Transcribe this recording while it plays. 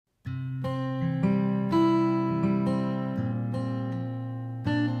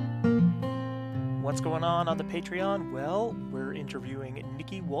what's going on the Patreon? Well, we're interviewing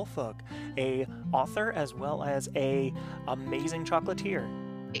Nikki Wolfhook, a author as well as a amazing chocolatier.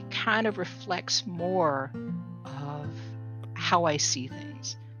 It kind of reflects more of how I see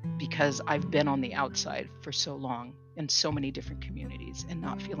things because I've been on the outside for so long in so many different communities and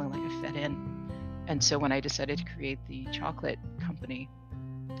not feeling like I fit in. And so when I decided to create the chocolate company,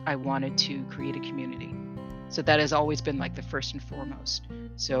 I wanted to create a community. So that has always been like the first and foremost.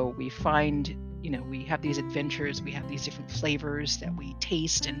 So we find, we have these adventures, we have these different flavors that we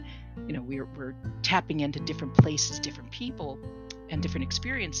taste, and, we're tapping into different places, different people, and different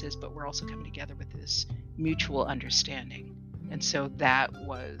experiences, but we're also coming together with this mutual understanding. And so that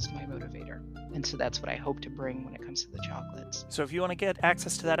was my motivator. And so that's what I hope to bring when it comes to the chocolates. So if you want to get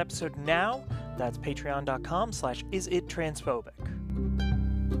access to that episode now, that's patreon.com/isitTransphobic.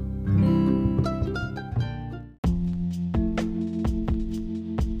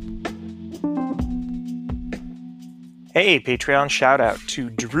 Hey, Patreon shout out to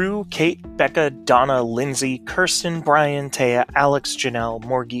Drew, Kate, Becca, Donna, Lindsay, Kirsten, Brian, Taya, Alex, Janelle,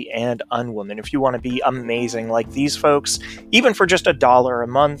 Morgie, and Unwoman. If you want to be amazing like these folks, even for just $1 a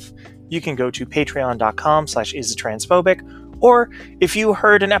month, you can go to patreon.com/isitTransphobic. Or if you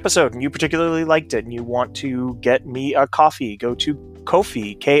heard an episode and you particularly liked it and you want to get me a coffee, go to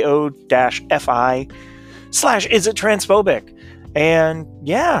Ko-fi, ko-fi/isitTransphobic. And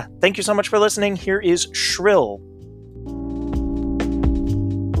yeah, thank you so much for listening. Here is Shrill.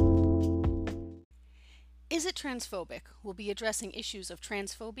 Is It Transphobic will be addressing issues of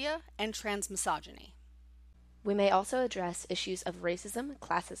transphobia and transmisogyny. We may also address issues of racism,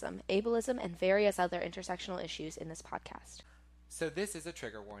 classism, ableism, and various other intersectional issues in this podcast. So this is a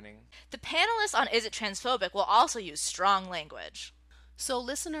trigger warning. The panelists on Is It Transphobic will also use strong language. So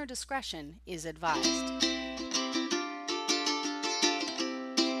listener discretion is advised.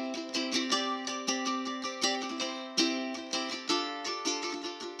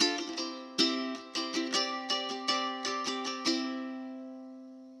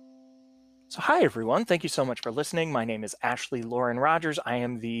 So hi everyone, thank you so much for listening. My name is Ashley Lauren Rogers. I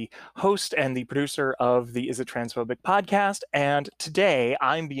am the host and the producer of the Is It Transphobic podcast, and today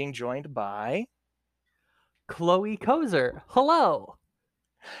I'm being joined by Chloe Kozer. Hello.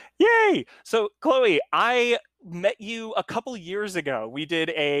 Yay! So Chloe, I met you a couple years ago. We did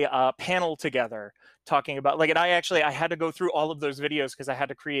a panel together talking about and I had to go through all of those videos because I had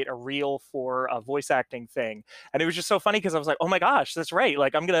to create a reel for a voice acting thing, and it was just so funny because I was like, oh my gosh, that's right,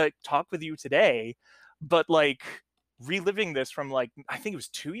 I'm gonna talk with you today, but reliving this from I think it was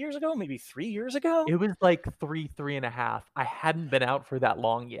 2 years ago, maybe 3 years ago. It was three and a half. I hadn't been out for that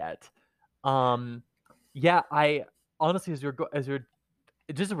long yet. Yeah, I honestly, as we're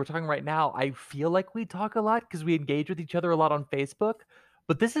talking right now, I feel like we talk a lot because we engage with each other a lot on Facebook.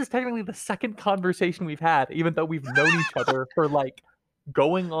 But this is technically the second conversation we've had, even though we've known each other for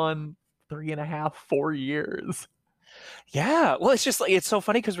going on 3.5, 4 years. Yeah, well, it's just it's so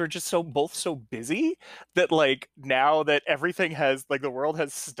funny because we're just both so busy that now that everything has the world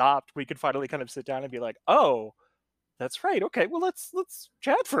has stopped, we could finally kind of sit down and be like, oh, that's right. Okay, well, let's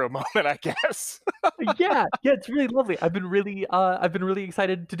chat for a moment, I guess. yeah, it's really lovely. I've been really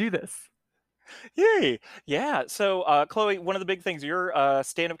excited to do this. Yay! Yeah. So, Chloe, one of the big things, you're a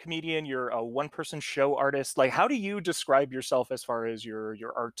stand-up comedian. You're a one-person show artist. How do you describe yourself as far as your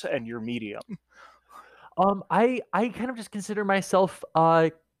art and your medium? I kind of just consider myself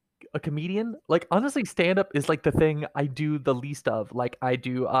a comedian. Honestly, stand-up is the thing I do the least of. I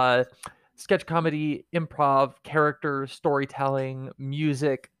do sketch comedy, improv, character, storytelling,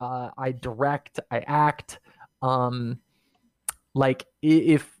 music. I direct, I act.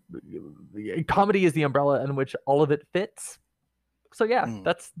 If comedy is the umbrella in which all of it fits. So yeah,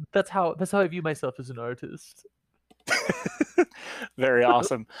 that's how I view myself as an artist. Very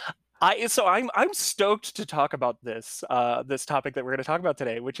awesome. I'm stoked to talk about this topic that we're going to talk about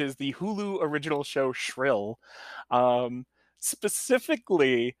today, which is the Hulu original show Shrill,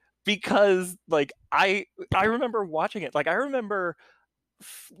 specifically because I remember watching it. I remember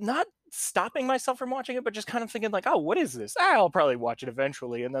not stopping myself from watching it, but just kind of thinking oh, what is this? I'll probably watch it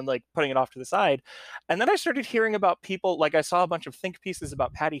eventually, and then putting it off to the side. And then I started hearing about people, I saw a bunch of think pieces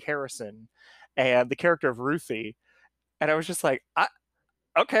about Patty Harrison and the character of Ruthie, and I was just okay,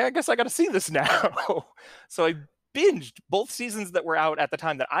 I guess I got to see this now. So I binged both seasons that were out at the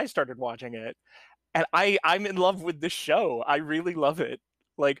time that I started watching it, and I'm in love with this show. I really love it.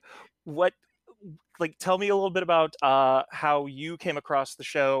 What tell me a little bit about how you came across the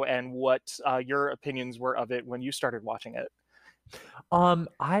show and what your opinions were of it when you started watching it.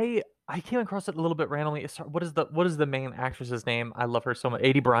 I I came across it a little bit randomly. What is the main actress's name? I love her so much.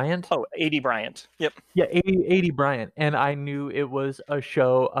 Adie Bryant. Oh, Adie Bryant. Yep. Yeah, Adie Bryant, and I knew it was a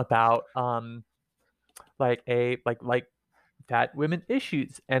show about like fat women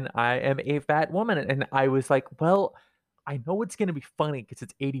issues, and I am a fat woman, and I was like, well, I know it's gonna be funny because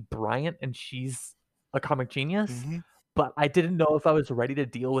it's Adie Bryant and she's a comic genius, Mm-hmm. but I didn't know if I was ready to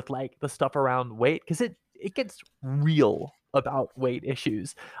deal with like the stuff around weight because it gets real about weight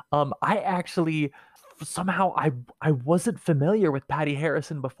issues. I actually somehow I wasn't familiar with Patty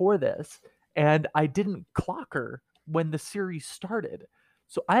Harrison before this, and I didn't clock her when the series started.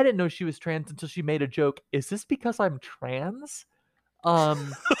 So I didn't know she was trans until she made a joke. Is this because I'm trans?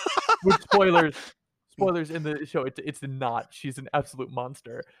 With spoilers in the show. It's not. She's an absolute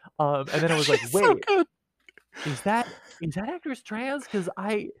monster. And then I was like, She's wait, so good. is that actress trans? Because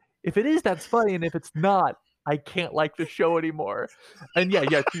if it is, that's funny, and if it's not, I can't like the show anymore. And yeah,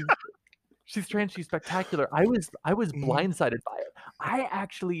 she's trans. She's spectacular. I was blindsided by it. I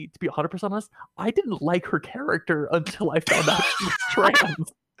actually, to be 100% honest, I didn't like her character until I found out she was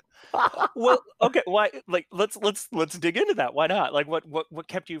trans. Well, okay, why? Like, let's dig into that. Why not? Like, what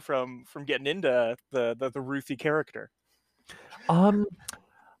kept you from getting into the Ruthie character?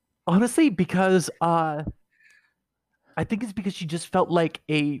 Honestly, because I think it's because she just felt like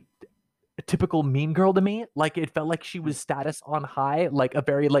a typical mean girl to me. Like it felt like she was status on high, like a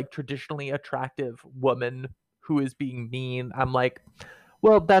very like traditionally attractive woman who is being mean. I'm like,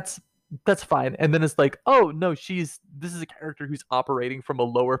 well, that's fine. And then it's like, oh no, this is a character who's operating from a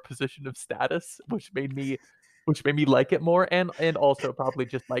lower position of status, which made me like it more, and also probably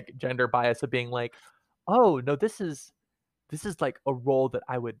just like gender bias of being like, oh no, this is like a role that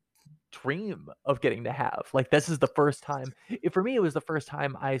I would dream of getting to have. Like this is the first time for me, it was the first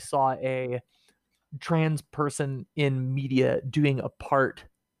time I saw a trans person in media doing a part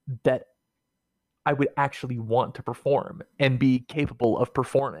that I would actually want to perform and be capable of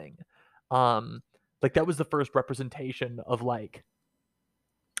performing. Like that was the first representation of like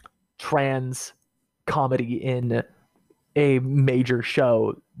trans comedy in a major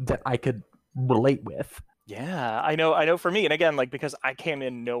show that I could relate with. Yeah, I know for me, and again, like, because I came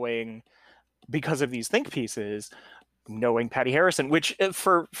in knowing, because of these think pieces, knowing Patty Harrison, which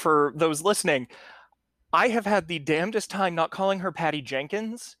for those listening, I have had the damnedest time not calling her Patty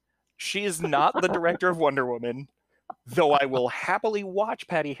Jenkins. She is not the director of Wonder Woman, though I will happily watch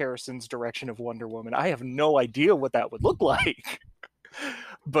Patty Harrison's direction of Wonder Woman. I have no idea what that would look like.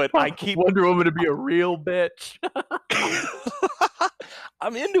 But I keep Wonder Woman to be a real bitch.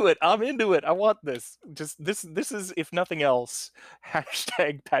 I'm into it. I want this. Just this is, if nothing else,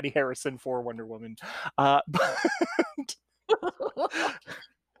 hashtag Patty Harrison for Wonder Woman. But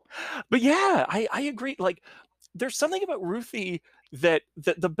yeah, I agree. Like, there's something about Ruthie that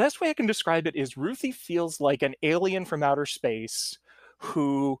the best way I can describe it is Ruthie feels like an alien from outer space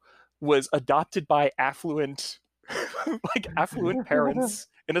who was adopted by affluent parents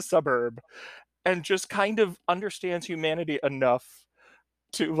in a suburb, and just kind of understands humanity enough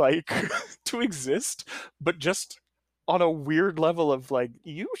to like to exist, but just on a weird level of like,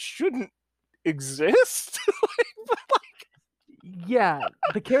 you shouldn't exist. Yeah,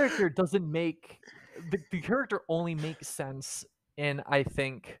 the character doesn't make the character only makes sense in, I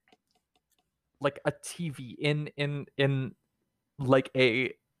think, like a TV in like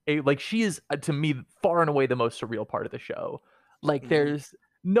a like she is to me far and away the most surreal part of the show. Like there's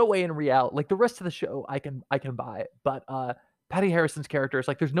no way in reality, like the rest of the show I can buy, but Patty Harrison's character is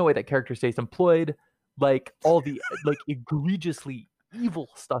like, there's no way that character stays employed. Like all the like egregiously evil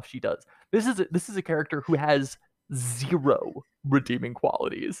stuff she does. This is a character who has zero redeeming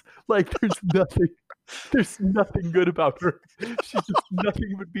qualities. Like there's nothing good about her. She's just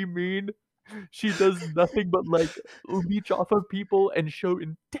nothing but be mean. She does nothing but like leech off of people and show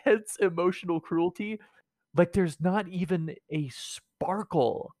intense emotional cruelty. Like there's not even a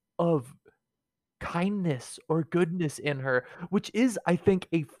sparkle of kindness or goodness in her, which is, I think,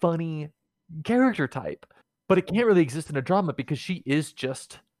 a funny character type. But it can't really exist in a drama because she is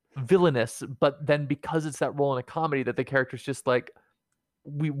just villainous. But then because it's that role in a comedy, that the character's just like,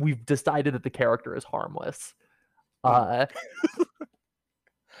 we've decided that the character is harmless.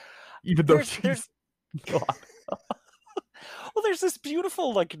 Even though she's God. Well, there's this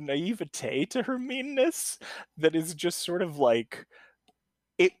beautiful like naivete to her meanness that is just sort of like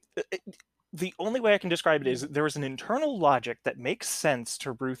it the only way I can describe it is there is an internal logic that makes sense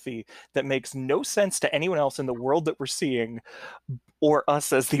to Ruthie that makes no sense to anyone else in the world that we're seeing, or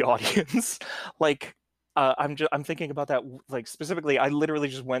us as the audience. Like, I'm thinking about that, like, specifically, I literally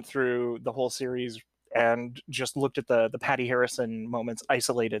just went through the whole series and just looked at the Patty Harrison moments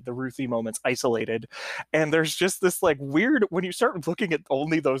isolated, the Ruthie moments isolated, and there's just this like weird, when you start looking at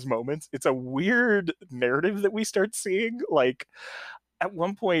only those moments, it's a weird narrative that we start seeing. Like at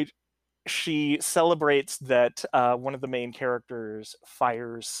one point she celebrates that one of the main characters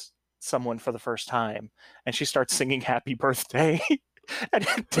fires someone for the first time, and she starts singing happy birthday. And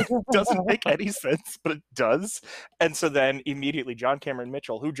it doesn't make any sense, but it does. And so then immediately John Cameron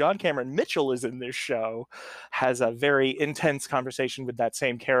Mitchell, who John Cameron Mitchell is in this show, has a very intense conversation with that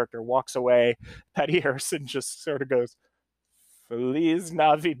same character, walks away. Patty Harrison just sort of goes, Feliz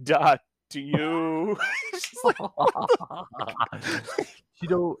Navidad to you. She's like, You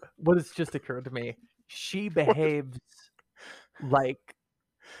know what has just occurred to me? She behaves like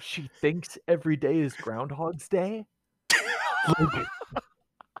she thinks every day is Groundhog's Day. Like,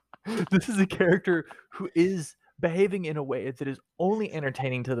 this is a character who is behaving in a way that is only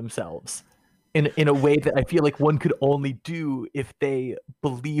entertaining to themselves, in a way that I feel like one could only do if they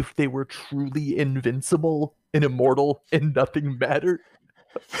believed they were truly invincible and immortal and nothing mattered.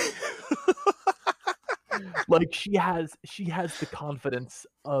 Like she has the confidence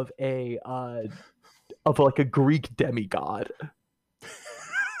of like a Greek demigod.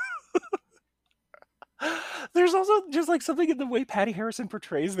 There's also just like something in the way Patty Harrison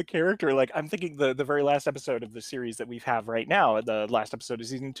portrays the character. Like I'm thinking the very last episode of the series that we have right now, the last episode of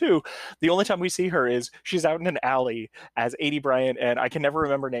season 2, the only time we see her is she's out in an alley as Aidy Bryant, and I can never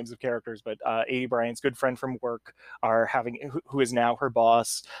remember names of characters, but Aidy Bryant's good friend from work are having, who is now her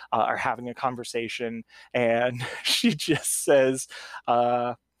boss, are having a conversation, and she just says,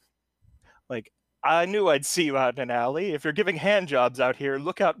 like, I knew I'd see you out in an alley. If you're giving hand jobs out here,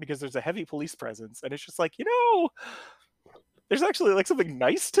 look out because there's a heavy police presence. And it's just like, there's actually like something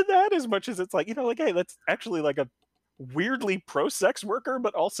nice to that, as much as it's like, like, hey, that's actually like a weirdly pro-sex worker,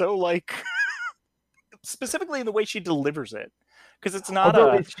 but also like specifically in the way she delivers it. Because it's not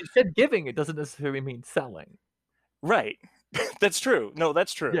Although she said giving, it doesn't necessarily mean selling. Right. That's true. No,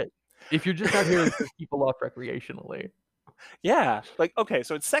 that's true. Yeah. If you're just out here to piss people off recreationally. Yeah. Like, okay,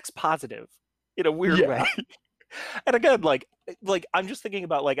 so it's sex positive in a weird way. And again, like I'm just thinking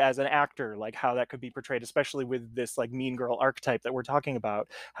about like as an actor, like how that could be portrayed, especially with this like mean girl archetype that we're talking about,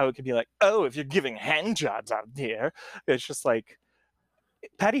 how it could be like, oh, if you're giving hand jobs out here, it's just like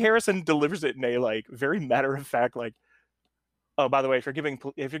Patty Harrison delivers it in a like very matter of fact, like, oh, by the way, if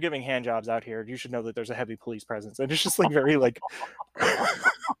you're giving hand jobs out here, you should know that there's a heavy police presence. And it's just like very like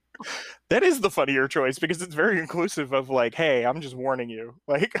that is the funnier choice, because it's very inclusive of like, hey, I'm just warning you.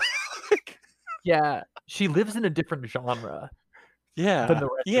 Like yeah, she lives in a different genre. Yeah. Than the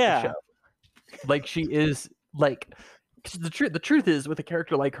rest of the show. Like she is like, 'cause the truth is, with a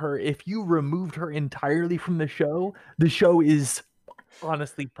character like her, if you removed her entirely from the show is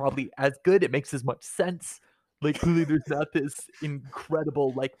honestly probably as good. It makes as much sense. Like clearly there's not this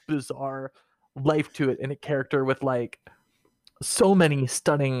incredible, like bizarre life to it in a character with like so many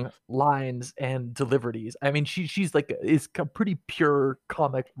stunning lines and deliveries. I mean, she's like is a pretty pure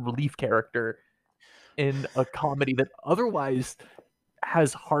comic relief character in a comedy that otherwise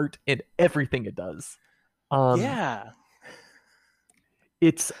has heart in everything it does.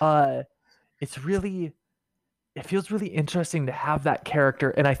 It's really, it feels really interesting to have that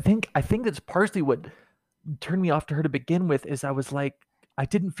character, and I think that's partially what turned me off to her to begin with. Is I was like, I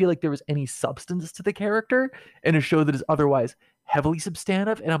didn't feel like there was any substance to the character in a show that is otherwise heavily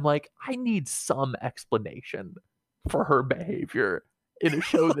substantive, and I'm like, I need some explanation for her behavior in a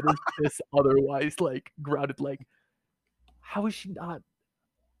show that is this otherwise like grounded. Like, how is she not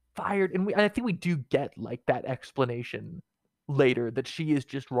fired? And I think we do get like that explanation later, that she is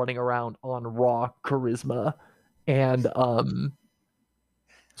just running around on raw charisma and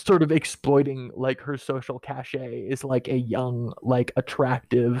sort of exploiting like her social cachet is like a young, like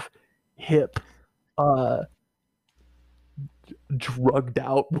attractive, hip, drugged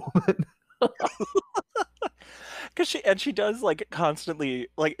out woman. Because she does like constantly,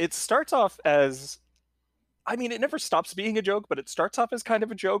 like it starts off as, I mean, it never stops being a joke, but it starts off as kind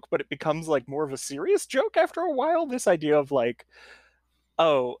of a joke, but it becomes like more of a serious joke after a while. This idea of like,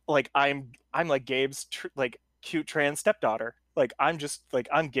 oh, like I'm like Gabe's like cute trans stepdaughter. Like I'm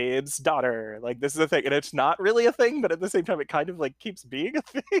Gabe's daughter. Like this is a thing, and it's not really a thing, but at the same time, it kind of like keeps being a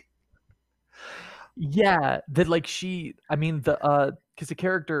thing. Yeah, that like because the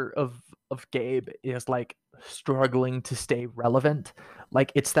character of Gabe is like struggling to stay relevant.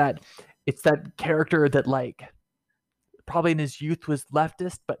 Like it's that character that like probably in his youth was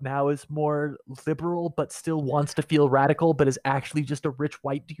leftist, but now is more liberal, but still wants to feel radical, but is actually just a rich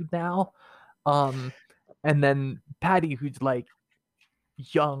white dude now. And then Patty, who's like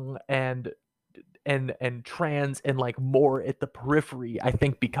young and and trans and like more at the periphery, I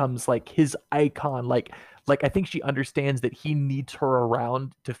think becomes like his icon. Like I think she understands that he needs her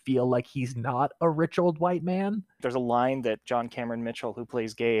around to feel like he's not a rich old white man. There's a line that John Cameron Mitchell, who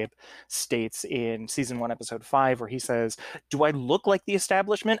plays Gabe, states in season 1, episode 5, where he says, "Do I look like the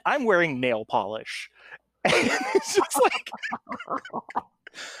establishment? I'm wearing nail polish." And it's just like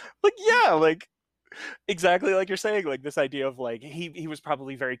yeah, like exactly like you're saying, like this idea of like he was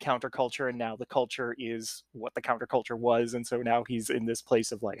probably very counterculture, and now the culture is what the counterculture was, and so now he's in this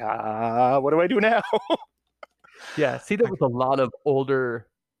place of like, what do I do now? Yeah, see that with a lot of older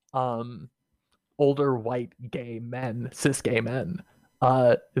white gay men, cis gay men.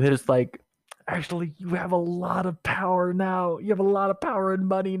 There's like, actually, you have a lot of power now. You have a lot of power and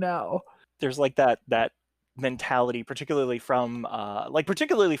money now. There's like that mentality, particularly from the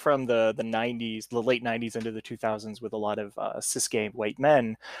 90s, the late 90s into the 2000s, with a lot of cis gay white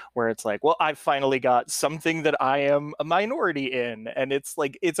men, where it's like, well, I've finally got something that I am a minority in. And it's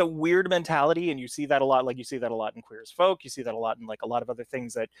like, it's a weird mentality, and you see that a lot. Like you see that a lot in Queer as Folk, you see that a lot in like a lot of other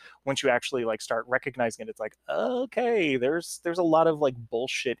things, that once you actually like start recognizing it, it's like, okay, there's a lot of like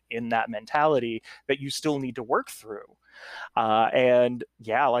bullshit in that mentality that you still need to work through. And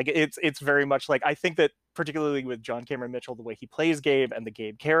yeah, like it's very much like, I think that particularly with John Cameron Mitchell, the way he plays Gabe and the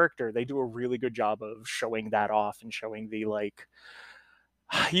Gabe character, they do a really good job of showing that off and showing the like,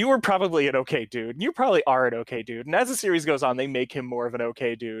 you were probably an okay dude. You probably are an okay dude. And as the series goes on, they make him more of an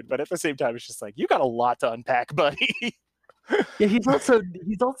okay dude. But at the same time, it's just like, you got a lot to unpack, buddy. Yeah, he's also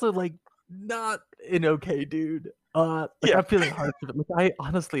like not an okay dude. I'm feeling hard for it. Like, I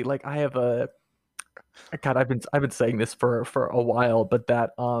honestly, like, I have a God, I've been saying this for a while, but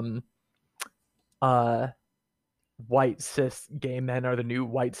that white cis gay men are the new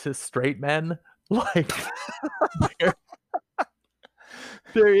white cis straight men. Like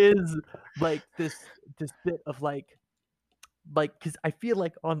there is like this bit of like because I feel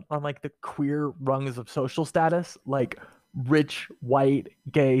like on like the queer rungs of social status, like rich white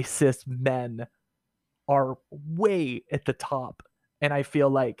gay cis men are way at the top, and I feel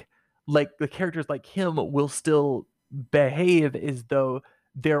like the characters like him will still behave as though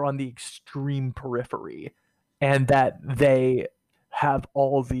they're on the extreme periphery, and that they have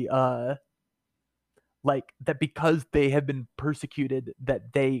all the like that because they have been persecuted,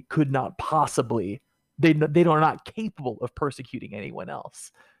 that they could not possibly, they are not capable of persecuting anyone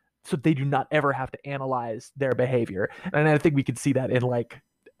else, so they do not ever have to analyze their behavior. And I think we can see that in like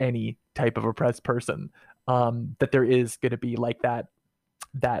any type of oppressed person, that there is going to be like that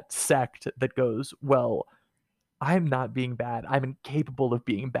sect that goes, well, I'm not being bad, I'm incapable of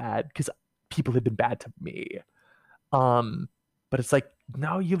being bad because people have been bad to me. But it's like,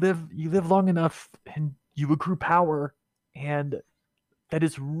 no, you live long enough and you accrue power, and that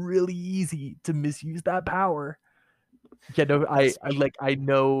is really easy to misuse that power. Yeah, no, I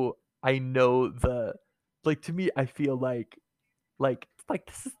know the, like, to me, I feel like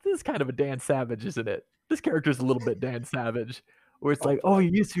this is kind of a Dan Savage, isn't it? This character is a little bit Dan Savage, where it's like, oh,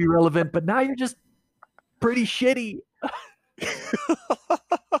 you used to be relevant, but now you're just pretty shitty.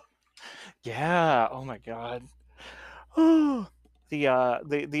 Yeah. Oh my god.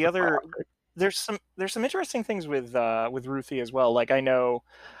 The other, there's some interesting things with Ruthie as well. Like, I know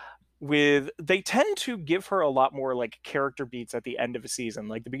they tend to give her a lot more like character beats at the end of a season.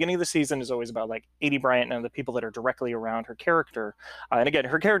 Like the beginning of the season is always about like Aidy Bryant and the people that are directly around her character. And again,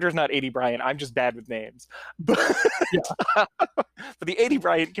 her character is not Aidy Bryant. I'm just bad with names. But, but the Aidy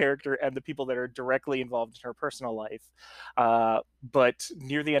Bryant character and the people that are directly involved in her personal life. But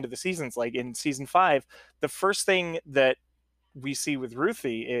near the end of the seasons, like in season 5, the first thing that we see with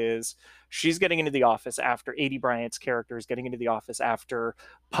Ruthie is she's getting into the office after Aidy Bryant's character is getting into the office after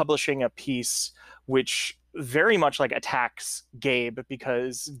publishing a piece which very much like attacks Gabe,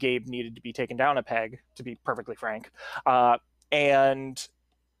 because Gabe needed to be taken down a peg, to be perfectly frank. And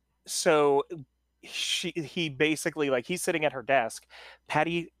so he basically, like, he's sitting at her desk.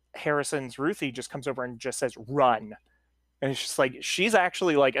 Patty Harrison's Ruthie just comes over and just says, "Run." And it's just like, she's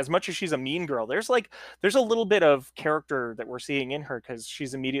actually, like, as much as she's a mean girl, there's a little bit of character that we're seeing in her, because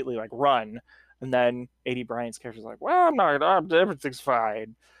she's immediately like, "Run." And then Aidy Bryant's character's like, "Well, everything's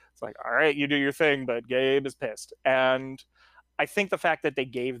fine." It's like, all right, you do your thing, but Gabe is pissed. And I think the fact that they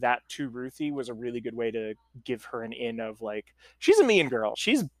gave that to Ruthie was a really good way to give her an in of like, she's a mean girl.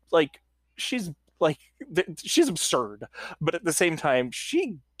 She's absurd, but at the same time,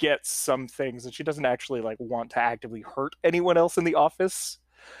 she gets some things, and she doesn't actually like want to actively hurt anyone else in the office.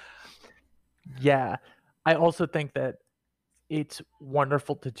 Yeah, I also think that it's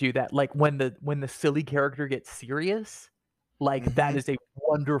wonderful to do that. Like when the silly character gets serious, Like that is a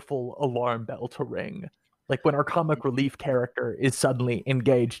wonderful alarm bell to ring. Like when our comic relief character is suddenly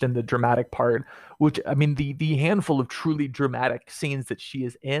engaged in the dramatic part, which I mean the handful of truly dramatic scenes that she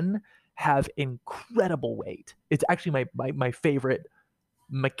is in have incredible weight. It's actually my favorite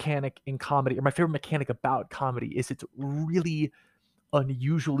mechanic in comedy, or my favorite mechanic about comedy is it's really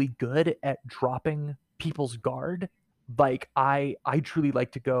unusually good at dropping people's guard. Like I truly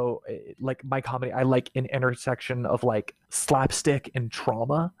like to go like my comedy, I like an intersection of like slapstick and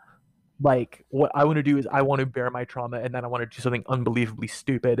trauma. Like what I want to do is I want to bear my trauma and then I want to do something unbelievably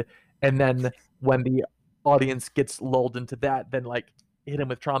stupid. And then when the audience gets lulled into that, then like hit him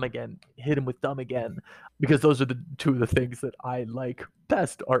with trauma again, hit him with dumb again. Because those are the two of the things that I like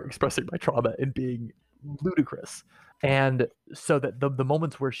best, are expressing my trauma and being ludicrous. And so that the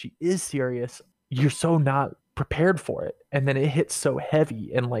moments where she is serious, you're so not prepared for it. And then it hits so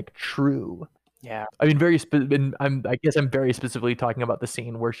heavy and like true. Yeah. I mean, I guess I'm very specifically talking about the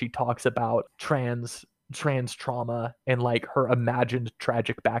scene where she talks about trans trauma and like her imagined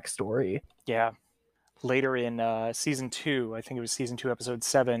tragic backstory. Yeah. Later in season 2, I think it was season 2, episode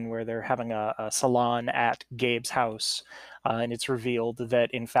 7, where they're having a salon at Gabe's house, and it's revealed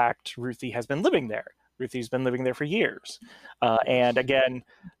that in fact Ruthie has been living there. Ruthie's been living there for years, and again,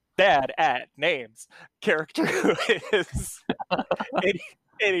 bad at names. Character who is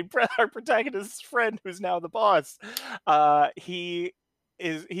our protagonist's friend, who's now the boss. He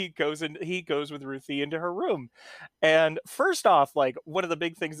goes with Ruthie into her room, and first off, like one of the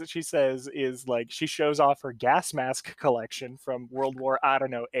big things that she says is like she shows off her gas mask collection from World War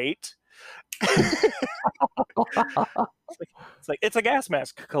VIII. It's a gas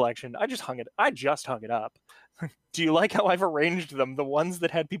mask collection. I just hung it up. Do you like how I've arranged them? The ones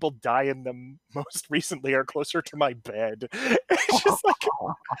that had people die in them most recently are closer to my bed. It's just like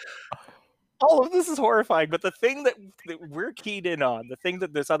all of this is horrifying, but the thing that we're keyed in on, the thing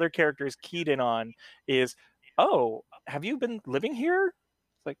that this other character is keyed in on is, oh, have you been living here?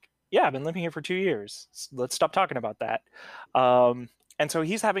 It's like, yeah, I've been living here for 2 years. Let's stop talking about that. And so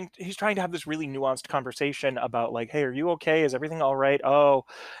he's trying to have this really nuanced conversation about like, hey, are you okay? Is everything all right? Oh,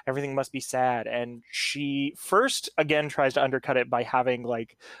 everything must be sad. And she first again tries to undercut it by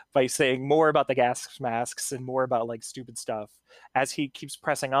saying more about the gas masks and more about like stupid stuff. As he keeps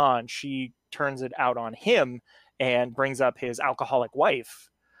pressing on, she turns it out on him and brings up his alcoholic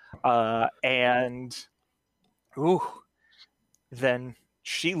wife. Then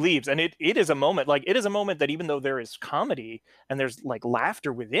she leaves, and it is a moment that even though there is comedy and there's like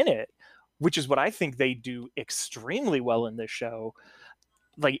laughter within it, which is what I think they do extremely well in this show,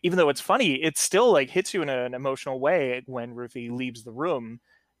 like even though it's funny, it still like hits you in an emotional way when Ruthie leaves the room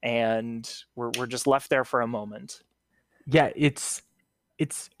and we're just left there for a moment. Yeah, it's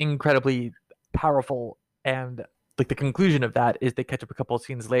incredibly powerful. And like the conclusion of that is they catch up a couple of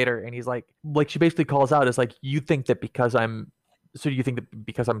scenes later and he's like she basically calls out, is like, you think that because I'm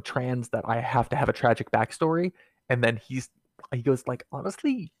trans that I have to have a tragic backstory? And then he goes like,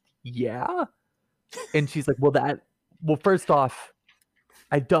 honestly, yeah. And she's like, well, first off,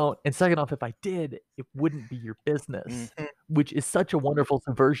 I don't. And second off, if I did, it wouldn't be your business, which is such a wonderful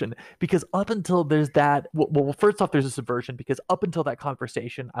subversion. Because up until there's that, well, first off, there's a subversion because up until that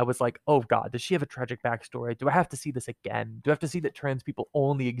conversation, I was like, oh God, does she have a tragic backstory? Do I have to see this again? Do I have to see that trans people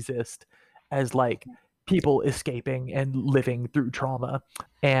only exist as like people escaping and living through trauma?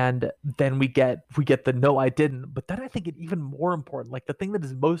 And then we get the no, I didn't. But then I think it even more important, like the thing that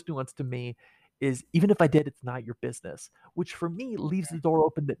is most nuanced to me is, even if I did, it's not your business, which for me leaves the door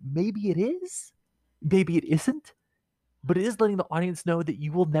open that maybe it is, maybe it isn't, but it is letting the audience know that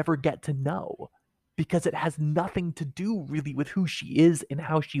you will never get to know because it has nothing to do really with who she is and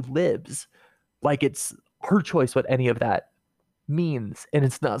how she lives. Like it's her choice what any of that means, and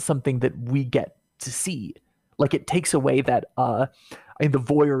it's not something that we get to see. Like it takes away that the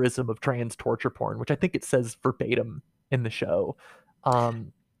voyeurism of trans torture porn, which I think it says verbatim in the show.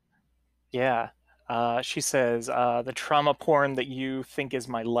 Yeah. She says, the trauma porn that you think is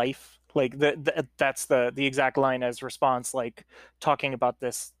my life. Like that's the exact line as response, like talking about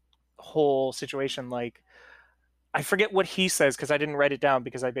this whole situation. Like, I forget what he says because I didn't write it down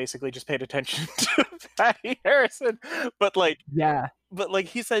because I basically just paid attention to Patty Harrison. But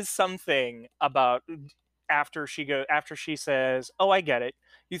he says something about after she says, oh, I get it.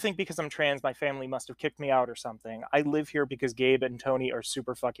 You think because I'm trans, my family must have kicked me out or something. I live here because Gabe and Tony are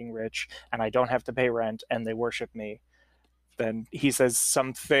super fucking rich and I don't have to pay rent and they worship me. Then he says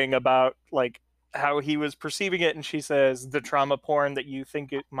something about like how he was perceiving it, and she says, the trauma porn that you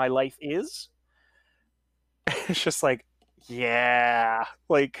think my life is. It's just like, yeah,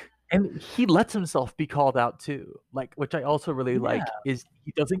 like And he lets himself be called out too, like, which I also really like, is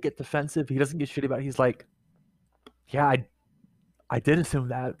he doesn't get defensive, he doesn't get shitty about it. He's like, yeah, I did assume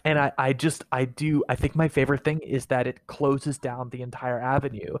that. And I think my favorite thing is that it closes down the entire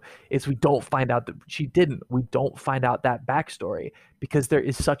avenue. Is we don't find out that she didn't. We don't find out that backstory because there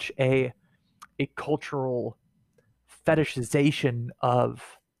is such a cultural fetishization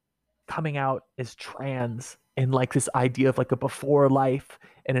of coming out as trans and like this idea of like a before life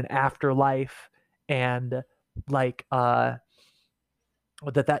and an afterlife and like that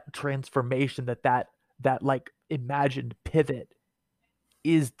transformation that like imagined pivot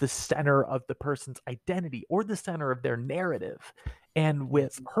is the center of the person's identity or the center of their narrative. And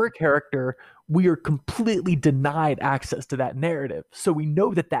with her character, we are completely denied access to that narrative. So we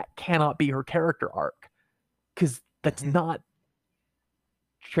know that that cannot be her character arc because that's not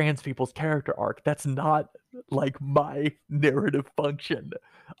trans people's character arc. That's not like my narrative function.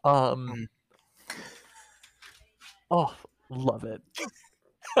 Oh, love it.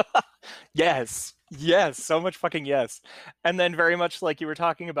 Yes, so much fucking yes. And then very much like you were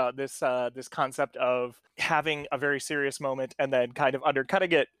talking about this this concept of having a very serious moment and then kind of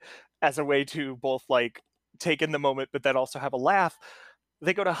undercutting it as a way to both like take in the moment but then also have a laugh.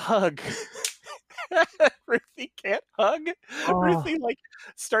 They go to hug. Ruthie can't hug. Ruthie like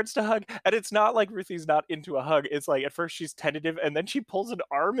starts to hug, and it's not like Ruthie's not into a hug. It's like at first she's tentative, and then she pulls an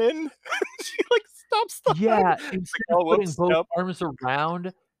arm in. She like stops the hug. Instead of putting both arms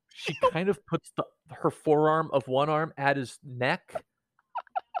around, she kind of puts her forearm of one arm at his neck,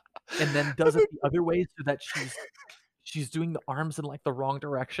 and then does it the other way so that she's doing the arms in like the wrong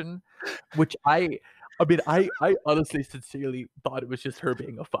direction, which I honestly sincerely thought it was just her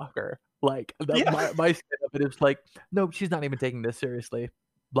being a fucker. Like my side of it is like, no, she's not even taking this seriously.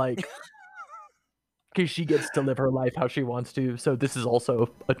 Like, because she gets to live her life how she wants to. So this is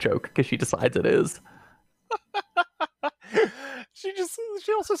also a joke because she decides it is. She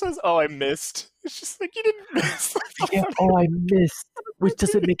also says, "Oh, I missed." It's just like you didn't miss. Yeah, oh, I missed, which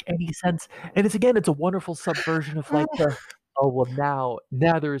doesn't make any sense. And it's a wonderful subversion of like the. Oh, well,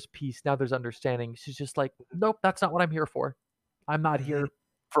 now there's peace. Now there's understanding. She's just like, nope, that's not what I'm here for. I'm not here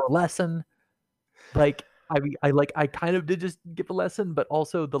for a lesson. Like, I kind of did just give a lesson, but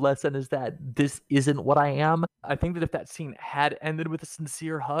also the lesson is that this isn't what I am. I think that if that scene had ended with a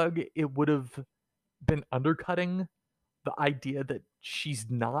sincere hug, it would have been undercutting the idea that she's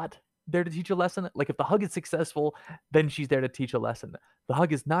not there to teach a lesson. Like, if the hug is successful, then she's there to teach a lesson. The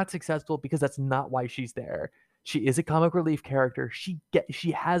hug is not successful because that's not why she's there. She is a comic relief character. She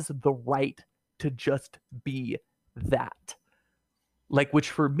has the right to just be that. Like, which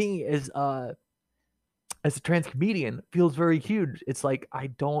for me is as a trans comedian feels very huge. It's like I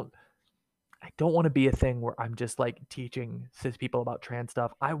don't want to be a thing where I'm just like teaching cis people about trans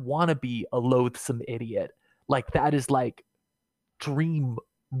stuff. I want to be a loathsome idiot. Like that is like dream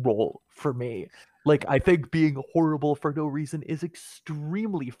role for me. Like I think being horrible for no reason is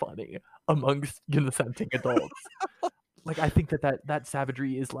extremely funny amongst consenting adults. Like I think that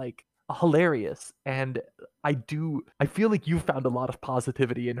savagery is like hilarious, and I feel like you found a lot of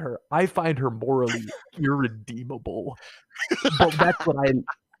positivity in her. I find her morally irredeemable, but that's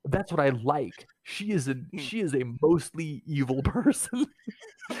what I like. She is a mostly evil person,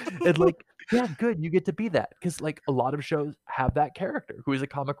 and like yeah, good, you get to be that because like a lot of shows have that character who is a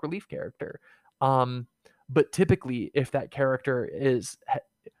comic relief character. But typically, if that character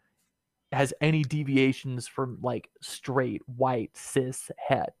has any deviations from like straight, white, cis,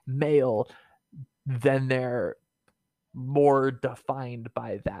 het, male, then they're more defined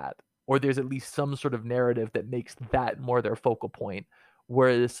by that. Or there's at least some sort of narrative that makes that more their focal point.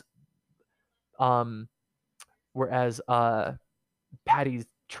 Whereas Patty's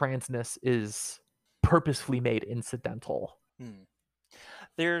transness is purposefully made incidental.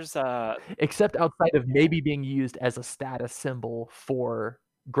 There's except outside of maybe being used as a status symbol for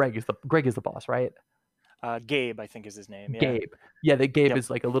Greg is the boss, right? Gabe, I think is his name. Yeah. Gabe. Yeah, that Gabe is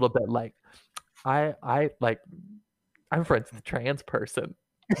like a little bit like I'm friends with a trans person,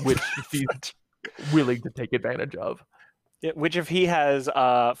 which he's willing to take advantage of. Yeah, which if he has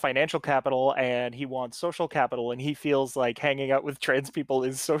financial capital and he wants social capital and he feels like hanging out with trans people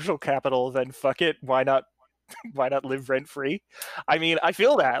is social capital, then fuck it, why not live rent free? I mean, I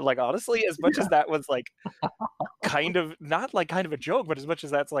feel that, like, honestly, as much as that was like kind of not like kind of a joke, but as much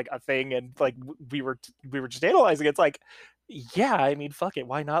as that's like a thing and like we were just analyzing, it's like, yeah, I mean, fuck it,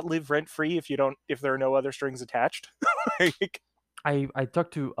 why not live rent free if there are no other strings attached? Like, I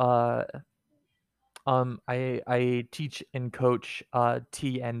talked to I teach and coach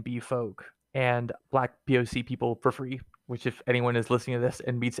TNB folk and Black POC people for free which if anyone is listening to this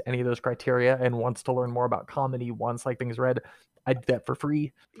and meets any of those criteria and wants to learn more about comedy, wants like things read, I do that for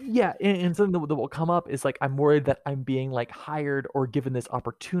free. Yeah, and something that will come up is like I'm worried that I'm being like hired or given this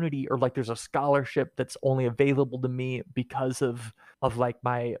opportunity, or like there's a scholarship that's only available to me because of like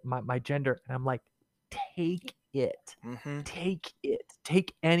my gender, and I'm like, take it,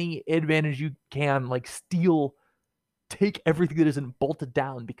 take any advantage you can, like steal. Take everything that isn't bolted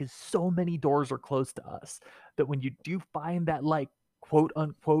down, because so many doors are closed to us that when you do find that like quote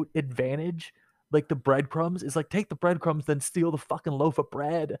unquote advantage, like the breadcrumbs, is like take the breadcrumbs, then steal the fucking loaf of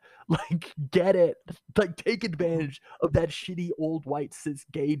bread. Like get it, like take advantage of that shitty old white cis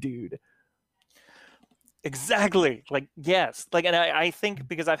gay dude. Exactly. Like, yes. Like, and I think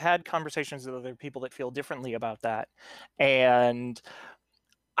because I've had conversations with other people that feel differently about that, and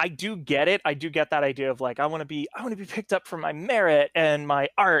I do get it. I do get that idea of like, I want to be picked up for my merit and my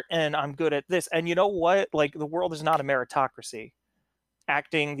art, and I'm good at this. And you know what? Like, the world is not a meritocracy.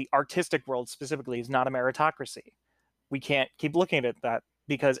 Acting, the artistic world specifically, is not a meritocracy. We can't keep looking at that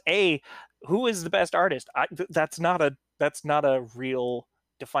because who is the best artist? That's not a real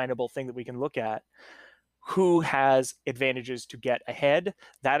definable thing that we can look at. Who has advantages to get ahead?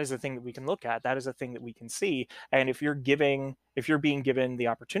 That is a thing that we can look at. That is a thing that we can see. And if you're being given the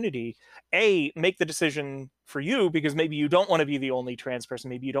opportunity, make the decision for you, because maybe you don't want to be the only trans person.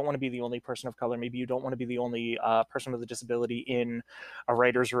 Maybe you don't want to be the only person of color. Maybe you don't want to be the only person with a disability in a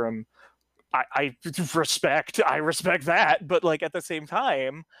writer's room. I respect that. But like at the same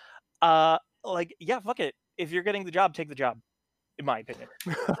time, like, yeah, fuck it. If you're getting the job, take the job. In my opinion.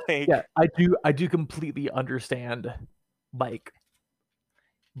 Like, yeah, I do completely understand like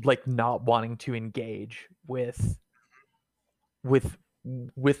not wanting to engage with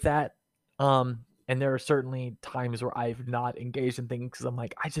that. And there are certainly times where I've not engaged in things because I'm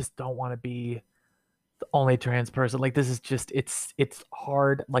like, I just don't want to be the only trans person. Like this is just it's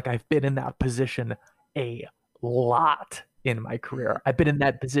hard. Like I've been in that position a lot in my career. I've been in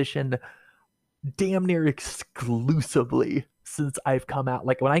that position damn near exclusively since I've come out.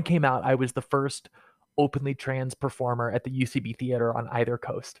 Like when I came out, I was the first openly trans performer at the UCB theater on either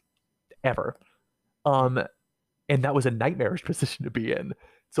coast ever. And that was a nightmarish position to be in.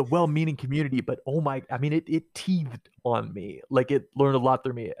 It's a well-meaning community, but I mean, it teethed on me. Like it learned a lot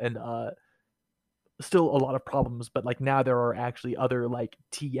through me, and still a lot of problems, but like now there are actually other like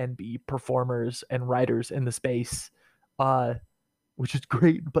TNB performers and writers in the space, which is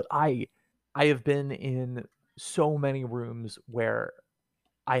great. But I have been in so many rooms where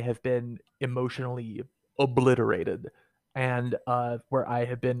I have been emotionally obliterated, and where I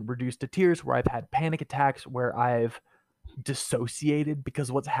have been reduced to tears, where I've had panic attacks, where I've dissociated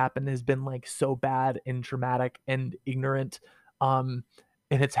because what's happened has been like so bad and traumatic and ignorant. And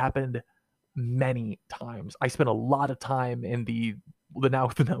it's happened many times. I spent a lot of time in the now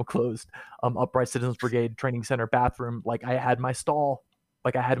closed Upright Citizens Brigade Training Center bathroom. Like I had my stall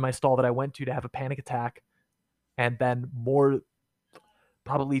that I went to have a panic attack. And then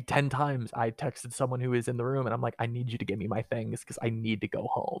probably 10 times I texted someone who is in the room and I'm like, I need you to get me my things because I need to go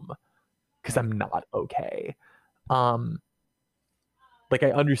home because I'm not okay. Like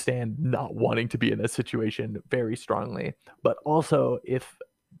I understand not wanting to be in this situation very strongly, but also if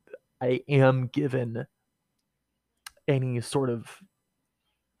I am given any sort of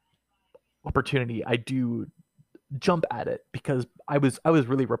opportunity, I do jump at it because I was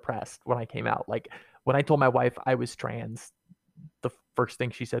really repressed when I came out. Like when I told my wife I was trans, the first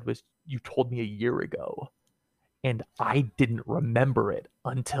thing she said was, "You told me a year ago." And I didn't remember it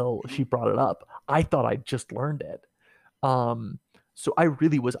until she brought it up. I thought I just learned it. So I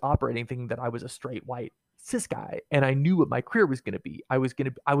really was operating thinking that I was a straight white cis guy, and I knew what my career was going to be. I was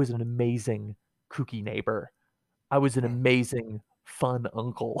an amazing kooky neighbor. I was an amazing fun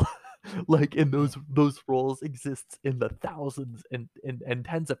uncle. Like, and those roles exists in the thousands and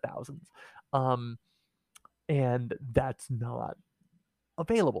tens of thousands. And that's not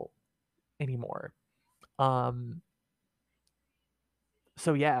available anymore.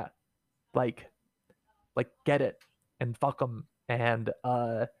 So yeah, like get it and fuck them. And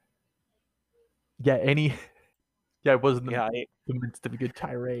yeah, I wasn't in the midst of a good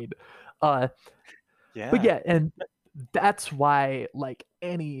tirade. But yeah, and that's why like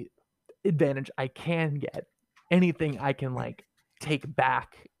any advantage I can get, anything I can like take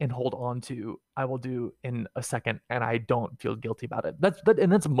back and hold on to, I will do in a second, and I don't feel guilty about it.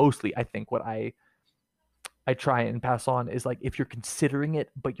 That's mostly I think what I try and pass on is like, if you're considering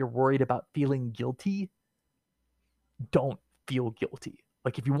it but you're worried about feeling guilty, don't feel guilty.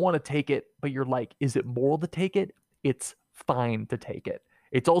 Like if you want to take it but you're like, is it moral to take it? It's fine to take it.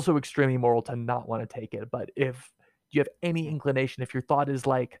 It's also extremely moral to not want to take it. But if you have any inclination, if your thought is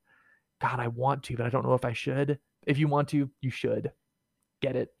like, God, I want to, but I don't know if I should. If you want to, you should.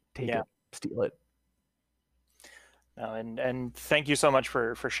 Get it, take Yeah. it, steal it. No, and thank you so much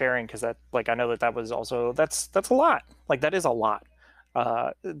for sharing, because that, like, I know that was also that's a lot. Like, that is a lot.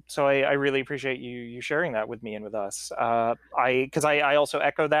 So I really appreciate you sharing that with me and with us. Because I also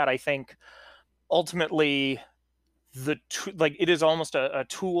echo that. I think ultimately like, it is almost a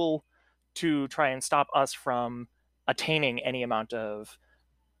tool to try and stop us from attaining any amount of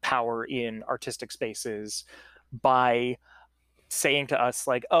power in artistic spaces by saying to us,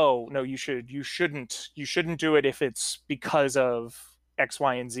 like, oh no, you shouldn't do it if it's because of X,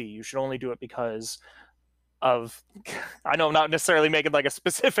 Y, and Z. You should only do it because of I know I'm not necessarily making like a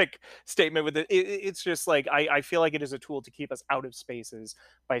specific statement with it. It's just like I feel like it is a tool to keep us out of spaces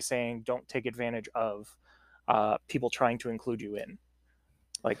by saying don't take advantage of people trying to include you in.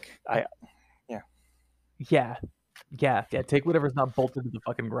 Like, Yeah. Take whatever's not bolted to the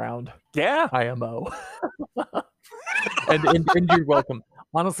fucking ground. yeah. IMO. and you're welcome.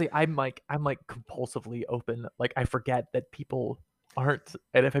 Honestly, I'm like compulsively open. Like, I forget that people aren't,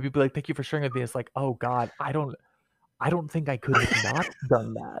 and if people like, thank you for sharing with me, it's like, oh God, I don't think I could have not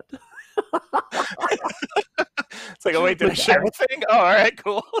done that. It's like, oh wait, did I share a thing? Oh, all right,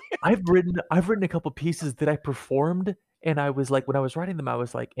 cool. I've written a couple pieces that I performed, and I was like, when I was writing them, I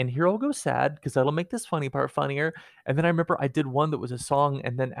was like, and here I'll go sad because that'll make this funny part funnier. And then I remember I did one that was a song,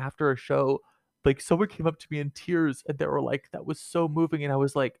 and then after a show, like, someone came up to me in tears, and they were like, that was so moving, and I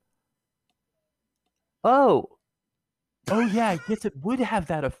was like, oh yeah, I guess it would have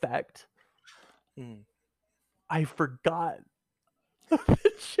that effect. I forgot that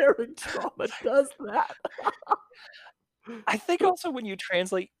sharing trauma does that. I think also when you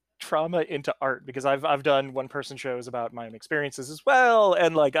translate trauma into art, because I've done one-person shows about my own experiences as well,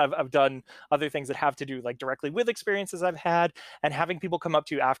 and like I've done other things that have to do like directly with experiences I've had, and having people come up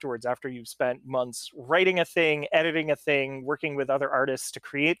to you afterwards, after you've spent months writing a thing, editing a thing, working with other artists to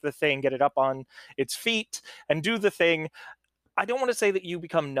create the thing, get it up on its feet, and do the thing. I don't want to say that you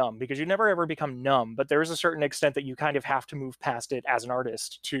become numb, because you never ever become numb, but there is a certain extent that you kind of have to move past it as an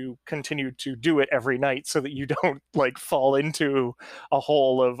artist to continue to do it every night, so that you don't like fall into a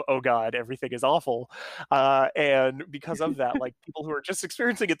hole of, oh God, everything is awful. And because of that, like, people who are just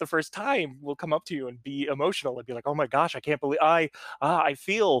experiencing it the first time will come up to you and be emotional and be like, oh my gosh, I can't believe I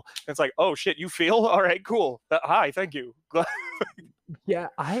feel. And it's like, oh shit, you feel? All right, cool. Hi, thank you. Yeah,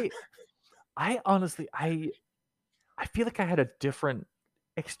 I honestly, I feel like I had a different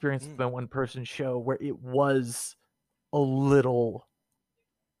experience with my one-person show where it was a little,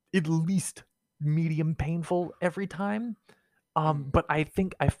 at least medium painful every time. But I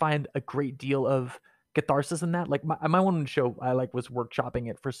think I find a great deal of catharsis in that. Like, my one show, I like was workshopping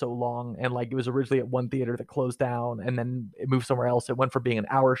it for so long, and like it was originally at one theater that closed down, and then it moved somewhere else. It went from being an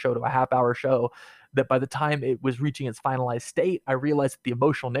hour show to a half-hour show. That by the time it was reaching its finalized state, I realized that the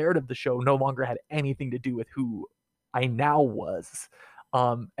emotional narrative of the show no longer had anything to do with who I now was.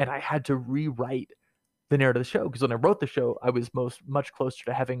 And I had to rewrite the narrative of the show, because when I wrote the show, I was much closer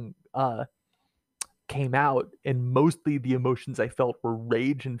to having came out, and mostly the emotions I felt were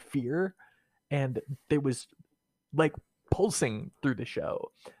rage and fear, and there was like pulsing through the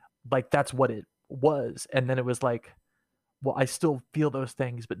show, like that's what it was. And then it was like, well, I still feel those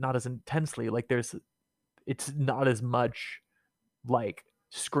things, but not as intensely. Like, it's not as much like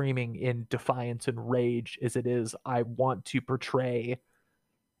screaming in defiance and rage as it is I want to portray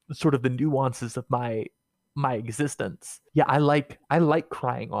sort of the nuances of my existence. Yeah, I like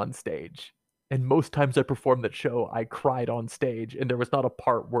crying on stage. And most times I performed that show, I cried on stage, and there was not a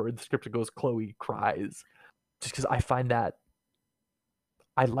part where the script goes, Chloe cries. Just because I find that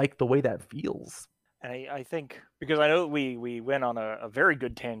I like the way that feels. And I think, because I know we went on a very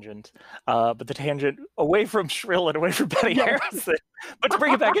good tangent, but the tangent away from Shrill and away from Patty Harrison, but to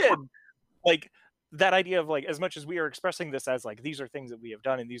bring it back in, like, that idea of like, as much as we are expressing this as like, these are things that we have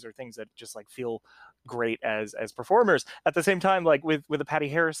done, and these are things that just like feel great as performers, at the same time, like with a Patty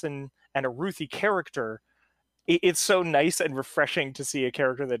Harrison and a Ruthie character, it's so nice and refreshing to see a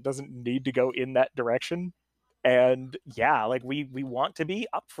character that doesn't need to go in that direction. And yeah, like we want to be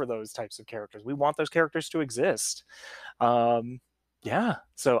up for those types of characters. We want those characters to exist. Yeah,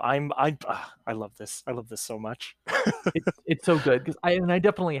 so I love this. I love this so much. It's so good, because I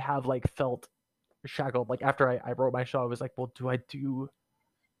definitely have like felt shackled. Like, after I wrote my show, I was like, well, do I do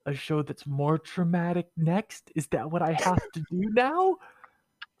a show that's more traumatic next? Is that what I have to do now?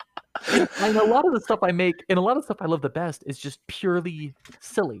 And a lot of the stuff I make, and a lot of stuff I love the best, is just purely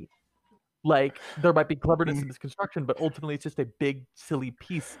silly. Like, there might be cleverness in this construction, but ultimately it's just a big silly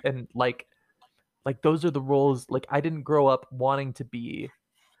piece. And like, Like those are the roles. Like I didn't grow up wanting to be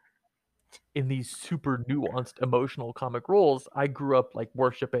in these super nuanced emotional comic roles. I grew up like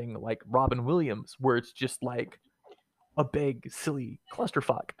worshiping like Robin Williams, where it's just like a big silly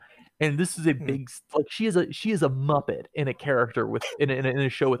clusterfuck. And this is a big like she is a Muppet in a character with in a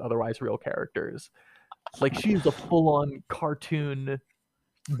show with otherwise real characters. Like she is a full on cartoon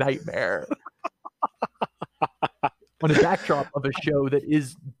nightmare on a backdrop of a show that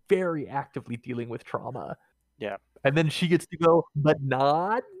is very actively dealing with trauma. Yeah. And then she gets to go, but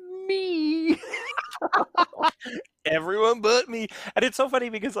not me. Everyone but me. And it's so funny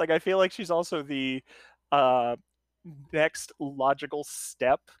because like I feel like she's also the next logical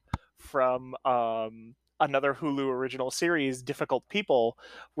step from another Hulu original series, Difficult People,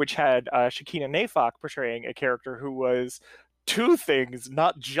 which had Shakina Nafak portraying a character who was two things,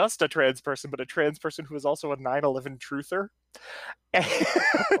 not just a trans person, but a trans person who was also a 9/11 truther.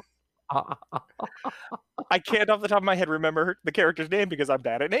 I can't off the top of my head remember the character's name because I'm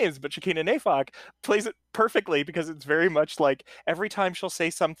bad at names, but Shakina Nafak plays it perfectly because it's very much like every time she'll say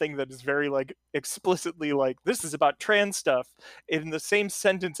something that is very like explicitly like this is about trans stuff, in the same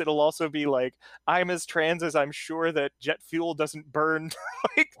sentence it'll also be like I'm as trans as I'm sure that jet fuel doesn't burn.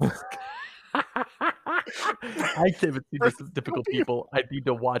 Like, I haven't seen this as Difficult People. I need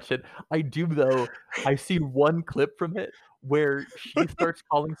to watch it. I do though. I've seen one clip from it where she starts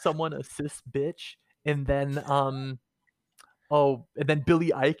calling someone a cis bitch, and then and then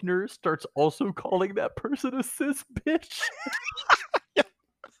Billy Eichner starts also calling that person a cis bitch.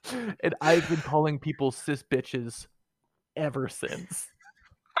 And I've been calling people cis bitches ever since.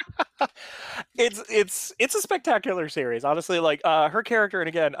 It's a spectacular series, honestly. Like her character, and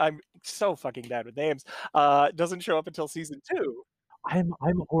again, I'm so fucking bad with names, doesn't show up until season 2. I'm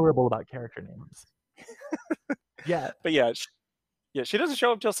horrible about character names. Yeah. But yeah, she doesn't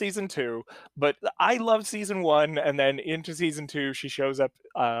show up till season 2, but I love season 1, and then into season 2 she shows up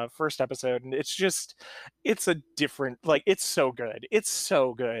first episode, and it's a different, like, it's so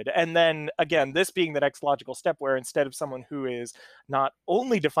good. And then again, this being the next logical step where instead of someone who is not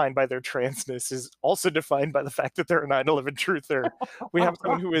only defined by their transness is also defined by the fact that they're a 9/11 truther, we have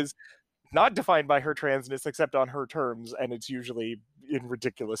someone who is not defined by her transness except on her terms, and it's usually in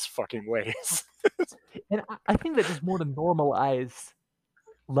ridiculous fucking ways. And I think that is more to normalize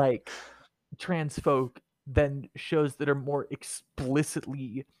like trans folk than shows that are more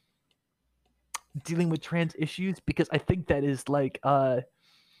explicitly dealing with trans issues, because I think that is like I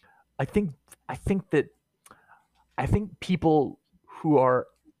think people who are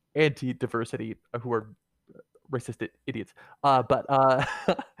anti-diversity, who are racist idiots, but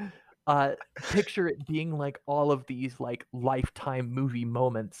picture it being like all of these like Lifetime movie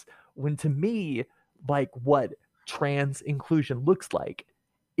moments, when to me like what trans inclusion looks like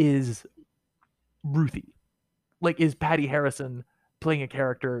is Ruthie, like is Patty Harrison playing a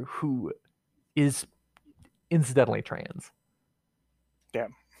character who is incidentally trans. Yeah.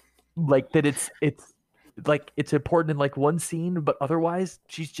 Like that it's like it's important in like one scene, but otherwise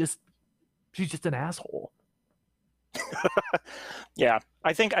she's just an asshole. Yeah,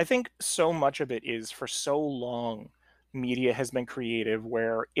 I think so much of it is, for so long media has been creative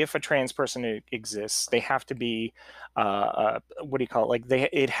where if a trans person exists, they have to be what do you call it, like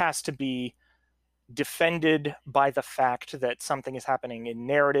it has to be defended by the fact that something is happening in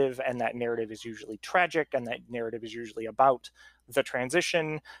narrative, and that narrative is usually tragic, and that narrative is usually about the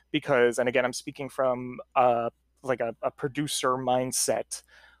transition, because, and again I'm speaking from like a producer mindset,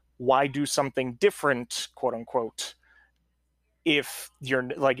 why do something different, quote unquote, if you're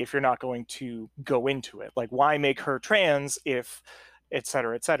not going to go into it, like why make her trans if et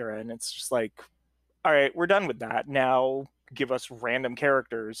cetera, and it's just like, all right, we're done with that now, give us random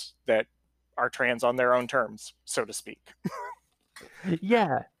characters that are trans on their own terms, so to speak.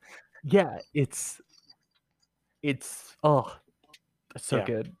 Yeah, it's so Yeah.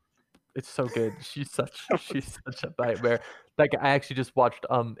 good. It's so good. She's such a nightmare. Like I actually just watched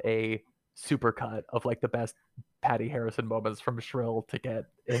a supercut of like the best Patty Harrison moments from Shrill to get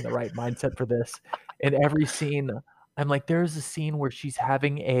in the right mindset for this. And every scene, I'm like, there's a scene where she's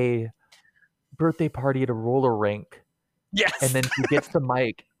having a birthday party at a roller rink, Yes. and then she gets the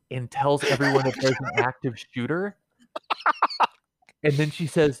mic and tells everyone that there's an active shooter. And then she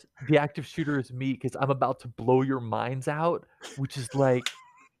says, the active shooter is me because I'm about to blow your minds out, which is like,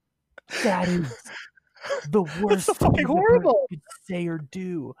 that is the worst so fucking thing horrible. you could say or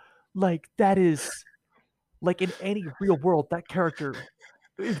do. Like, that is, like, in any real world, that character,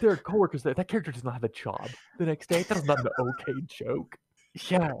 if there are coworkers there, that character does not have a job the next day. That is not an okay joke.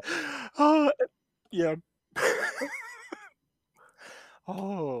 Yeah. Yeah.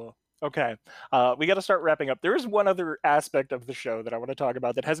 Oh, Okay. We got to start wrapping up. There is one other aspect of the show that I want to talk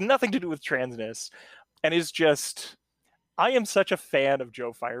about that has nothing to do with transness, and is just I am such a fan of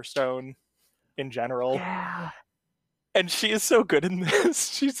Joe Firestone in general. Yeah. And she is so good in this.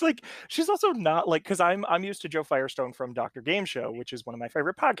 She's also not like, because I'm used to Joe Firestone from Dr. Game Show, which is one of my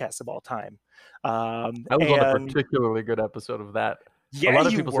favorite podcasts of all time. I was on a And particularly good episode of that. yeah, A lot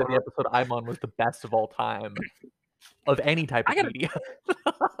of you people say the were. episode I'm on was the best of all time of any type I of gotta, media.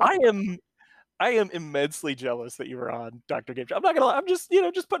 I am immensely jealous that you were on Dr. Game Show. I'm not gonna lie, I'm just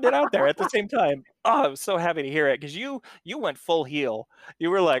just putting it out there at the same time. Oh, I'm so happy to hear it because you went full heel. You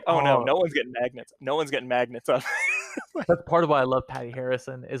were like, oh no, Oh, no one's getting magnets. No one's getting magnets on. that's part of why I love Patty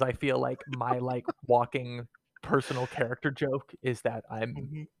Harrison is I feel like my like walking personal character joke is that I'm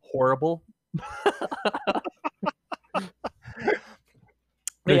Mhm. horrible.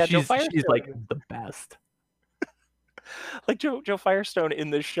 But No, yeah, Joe she's Firestone. like the best. Like Joe Firestone in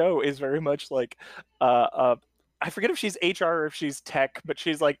this show is very much like I forget if she's HR or if she's tech, but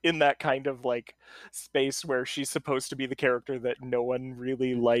she's like in that kind of like space where she's supposed to be the character that no one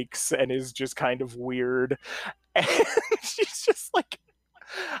really likes and is just kind of weird. And she's just like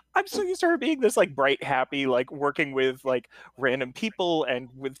I'm so used to her being this like bright, happy, like working with like random people and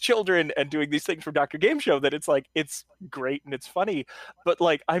with children and doing these things from Dr. Game Show that it's like it's great and it's funny, but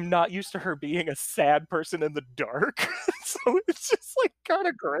like I'm not used to her being a sad person in the dark. So it's just like kind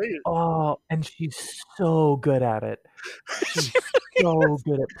of great. Oh, and she's so good at it. She's so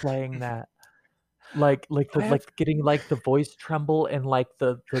good at playing that. Like I have getting like the voice tremble and like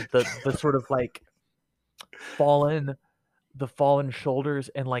the sort of like fallen shoulders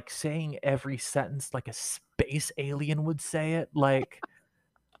and like saying every sentence like a space alien would say it. Like,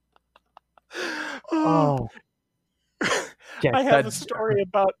 oh yeah, I have that a story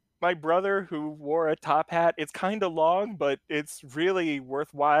about my brother who wore a top hat. It's kind of long, but it's really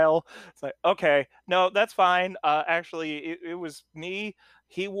worthwhile. It's like, okay, no, that's fine. Actually, it was me.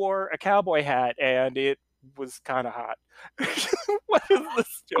 He wore a cowboy hat, and it was kind of hot. What is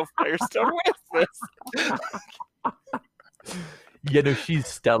this, Joe Firestone? What is this? yeah, no, she's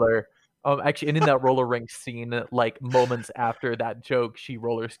stellar. Actually, and in that roller rink scene, like moments after that joke, she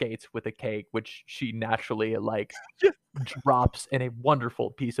roller skates with a cake, which she naturally like drops in a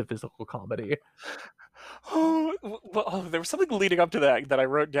wonderful piece of physical comedy. Oh, there was something leading up to that I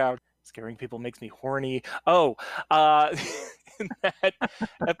wrote down. Scaring people makes me horny. Oh, in that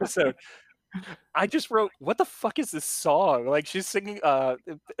episode, I just wrote, "What the fuck is this song?" Like she's singing.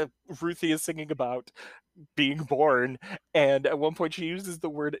 Ruthie is singing about being born, and at one point she uses the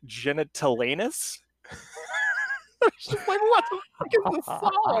word genitalanus. She's like, "What the fuck is this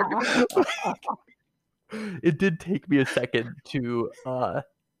song?" It did take me a second to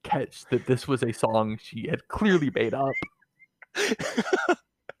catch that this was a song she had clearly made up.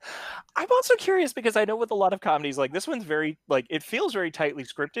 I'm also curious because I know with a lot of comedies, like this one's very like it feels very tightly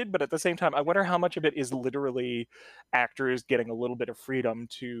scripted, but at the same time, I wonder how much of it is literally actors getting a little bit of freedom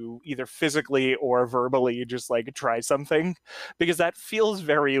to either physically or verbally just like try something, because that feels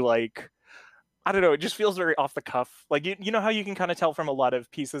very like I don't know, it just feels very off the cuff. Like you know how you can kind of tell from a lot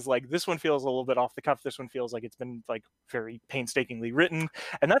of pieces like this one feels a little bit off the cuff, this one feels like it's been like very painstakingly written,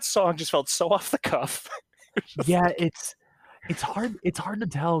 and that song just felt so off the cuff. Yeah, it's hard to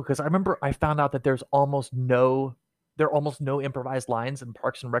tell because I remember I found out that there are almost no improvised lines in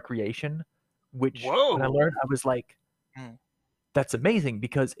Parks and Recreation, which when I Whoa. learned I was like, Mm. that's amazing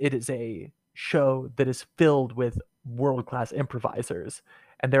because it is a show that is filled with world-class improvisers.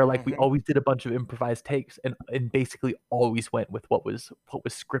 And they're like, we Mhm. always did a bunch of improvised takes and basically always went with what was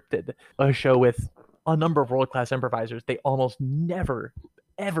scripted. A show with a number of world-class improvisers, they almost never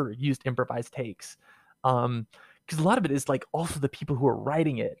ever used improvised takes. Because a lot of it is like also the people who are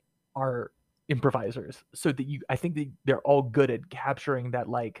writing it are improvisers. So that I think they're all good at capturing that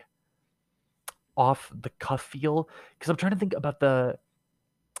like off the cuff feel. Because I'm trying to think about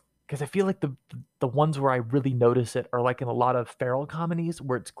because I feel like the ones where I really notice it are like in a lot of feral comedies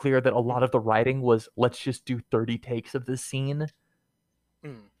where it's clear that a lot of the writing was let's just do 30 takes of this scene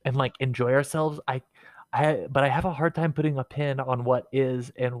Mm. and like enjoy ourselves. But I have a hard time putting a pin on what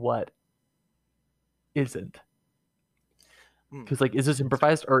is and what isn't. Mm. Because like, is this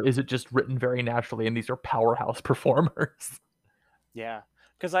improvised or is it just written very naturally and these are powerhouse performers? Yeah,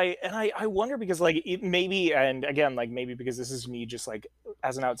 because I wonder because like maybe, and again like maybe because this is me just like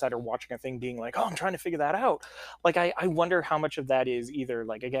as an outsider watching a thing being like, oh, I'm trying to figure that out. Like I wonder how much of that is either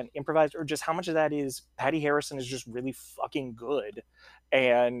like again improvised or just how much of that is Patty Harrison is just really fucking good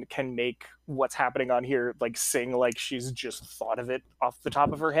and can make what's happening on here like sing like she's just thought of it off the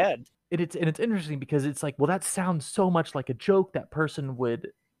top of her head. It's interesting because it's like, well, that sounds so much like a joke that person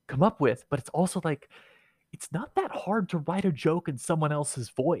would come up with, but it's also like it's not that hard to write a joke in someone else's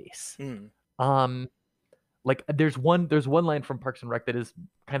voice. Like there's one line from Parks and Rec that is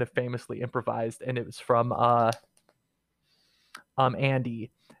kind of famously improvised, and it was from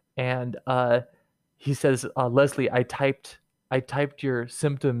Andy, and he says, Leslie, I typed your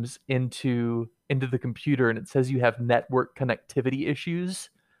symptoms into the computer, and it says you have network connectivity issues.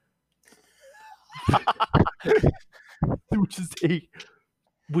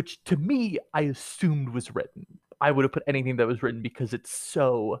 Which to me I assumed was written. I would have put anything that was written because it's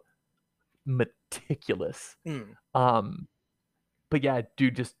so meticulous. But yeah,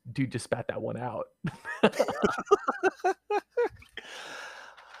 dude just spat that one out.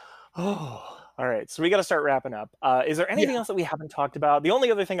 Oh, all right. So we got to start wrapping up. Is there anything else that we haven't talked about? The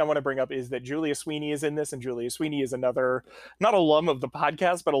only other thing I want to bring up is that Julia Sweeney is in this, and Julia Sweeney is another, not alum of the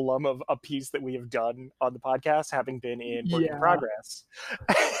podcast, but alum of a piece that we have done on the podcast, having been in Work in Progress.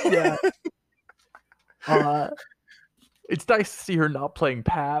 Yeah. It's nice to see her not playing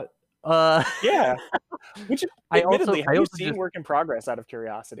Pat. Yeah. Which, admittedly, have you seen just... Work in Progress out of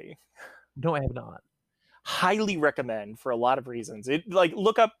curiosity? No, I have not. Highly recommend for a lot of reasons. It like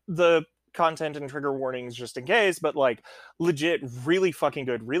look up the content and trigger warnings just in case, but like legit really fucking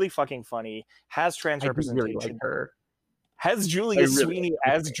good, really fucking funny, has trans representation. Really like her. Has Julia Sweeney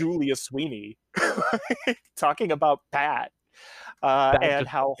as Julia Sweeney talking about Pat and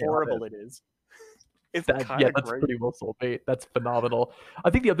how horrible it is. It's that's great. Pretty well sold, mate. That's phenomenal.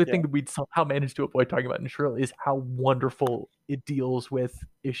 I think the other thing that we'd somehow managed to avoid talking about in Shrill is how wonderful it deals with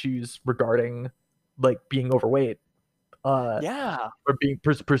issues regarding like being overweight, or being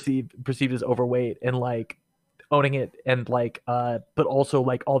perceived as overweight, and like owning it, and like but also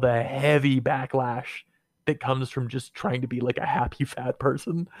like all the heavy backlash that comes from just trying to be like a happy fat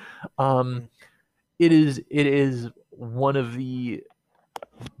person. It is one of the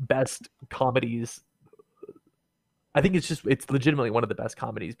best comedies. I think it's legitimately one of the best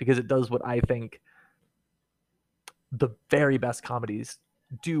comedies because it does what I think the very best comedies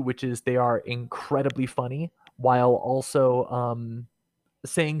do, which is they are incredibly funny while also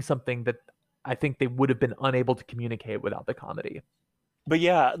saying something that I think they would have been unable to communicate without the comedy. But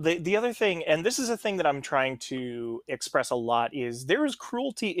yeah, the other thing, and this is a thing that I'm trying to express a lot, is there is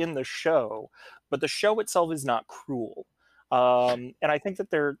cruelty in the show, but the show itself is not cruel. And I think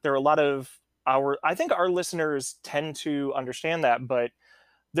that there are a lot of I think our listeners tend to understand that, but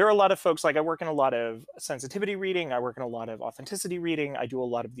there are a lot of folks, like I work in a lot of sensitivity reading, I work in a lot of authenticity reading, I do a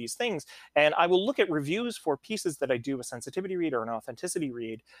lot of these things, and I will look at reviews for pieces that I do a sensitivity read or an authenticity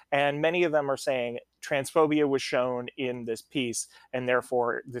read, and many of them are saying transphobia was shown in this piece, and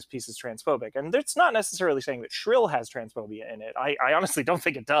therefore this piece is transphobic. And it's not necessarily saying that Shrill has transphobia in it. I honestly don't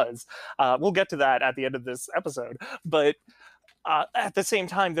think it does. We'll get to that at the end of this episode, but at the same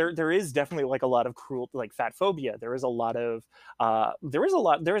time, there is definitely like a lot of cruel, like fat phobia. There is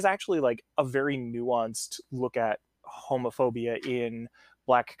actually like a very nuanced look at homophobia in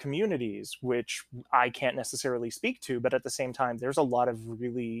Black communities, which I can't necessarily speak to, but at the same time, there's a lot of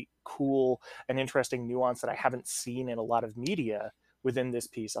really cool and interesting nuance that I haven't seen in a lot of media within this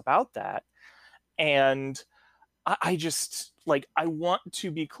piece about that. And I just, like, I want to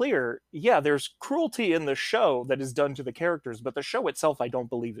be clear, yeah, there's cruelty in the show that is done to the characters, but the show itself I don't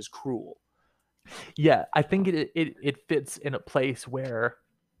believe is cruel. Yeah, I think it fits in a place where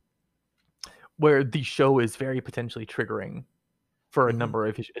the show is very potentially triggering for a number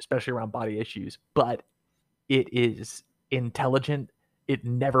of issues, especially around body issues, but it is intelligent, it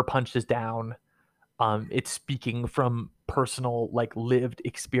never punches down, it's speaking from personal, like, lived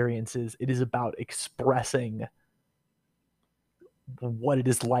experiences. It is about expressing what it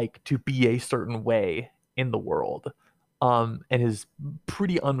is like to be a certain way in the world, and is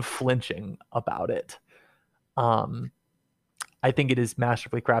pretty unflinching about it. I think it is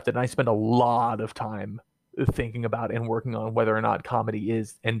masterfully crafted, and I spend a lot of time thinking about and working on whether or not comedy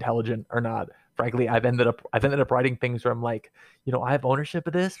is intelligent or not. Frankly, I've ended up writing things where I'm like, I have ownership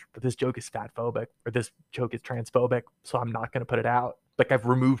of this, but this joke is fat phobic or this joke is transphobic, so I'm not going to put it out. Like, I've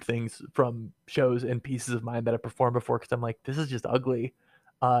removed things from shows and pieces of mine that I've performed before because I'm like, this is just ugly,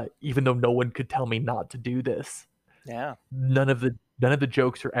 even though no one could tell me not to do this. Yeah. None of the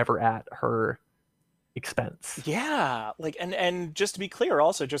jokes are ever at her expense. Yeah, like, and just to be clear,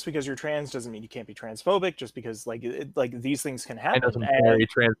 also, just because you're trans doesn't mean you can't be transphobic. Just because like these things can happen. I know some very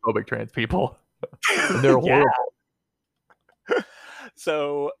transphobic trans people. And they're horrible.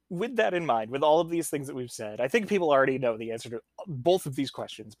 So with that in mind, with all of these things that we've said, I think people already know the answer to both of these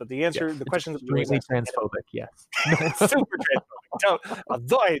questions. But the answer, the question is extremely transphobic. Yes, super transphobic. Don't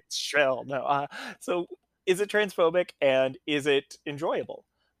avoid Shrill. No. So is it transphobic, and is it enjoyable?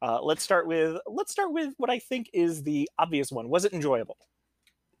 Let's start with what I think is the obvious one. Was it enjoyable?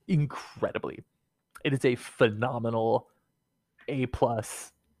 Incredibly. It is a phenomenal A+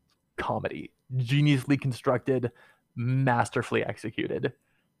 comedy. Geniusly constructed, masterfully executed.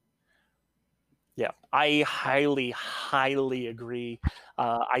 Yeah, I highly agree.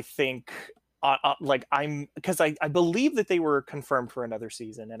 I think, I believe that they were confirmed for another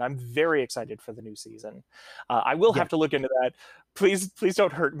season, and I'm very excited for the new season. I will have to look into that. Please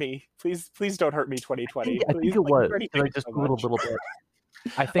don't hurt me. Please don't hurt me. 2020. I think it was. I just so Googled a little bit.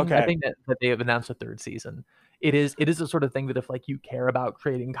 I think Okay. that they have announced a third season. It is a sort of thing that if like you care about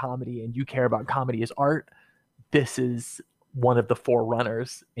creating comedy and you care about comedy as art, this is one of the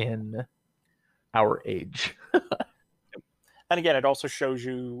forerunners in our age. And again, it also shows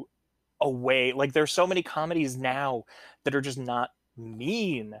you a way, like there's so many comedies now that are just not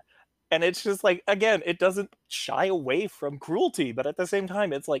mean. And it's just like, again, it doesn't shy away from cruelty, but at the same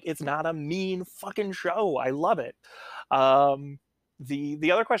time, it's like, it's not a mean fucking show. I love it.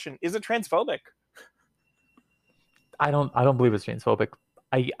 The other question, is it transphobic? I don't believe it's transphobic.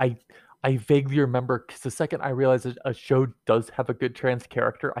 I vaguely remember, because the second I realized that a show does have a good trans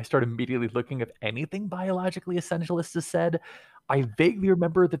character, I start immediately looking at anything biologically essentialist has said. I vaguely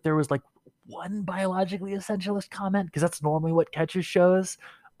remember that there was like one biologically essentialist comment, because that's normally what catches shows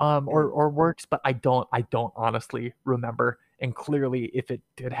or works, but I don't honestly remember. And clearly, if it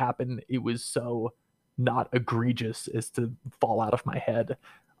did happen, it was so not egregious as to fall out of my head.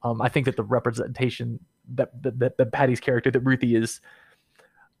 I think that the representation that Patty's character, that Ruthie is,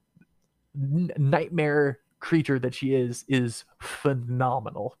 nightmare creature that she is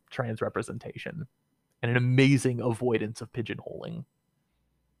phenomenal trans representation and an amazing avoidance of pigeonholing.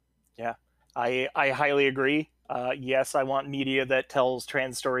 Yeah, I highly agree. Yes, I want media that tells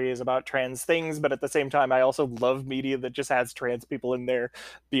trans stories about trans things, but at the same time, I also love media that just has trans people in there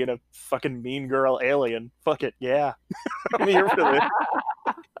being a fucking mean girl alien. Fuck it, yeah. I'm here for this.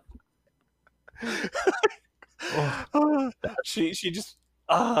 She just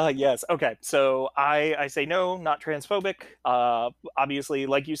yes. Okay. So I say no, not transphobic. Obviously,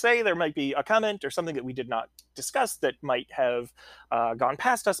 like you say, there might be a comment or something that we did not discuss that might have gone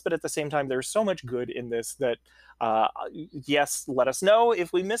past us, but at the same time, there's so much good in this that yes, let us know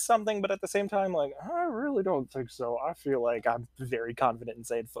if we missed something, but at the same time, like, I really don't think so. I feel like I'm very confident in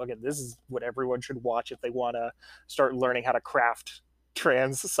saying, fuck it, this is what everyone should watch if they want to start learning how to craft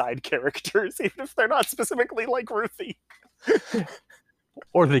trans side characters, even if they're not specifically like Ruthie.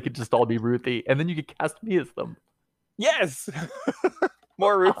 Or they could just all be Ruthie, and then you could cast me as them. Yes!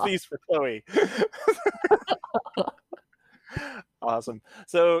 More Ruthies for Chloe. Awesome.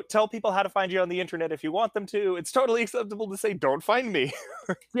 So tell people how to find you on the internet if you want them to. It's totally acceptable to say, don't find me.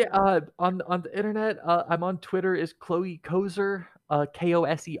 Yeah, on the internet, I'm on Twitter as Chloe Koser,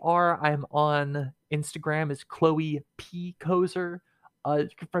 Koser. I'm on Instagram as Chloe P. Koser. You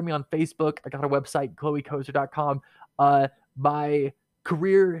can find me on Facebook. I got a website, chloekoser.com. My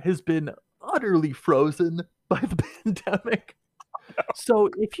career has been utterly frozen by the pandemic. No. So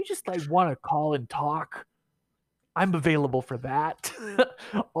if you just like want to call and talk, I'm available for that.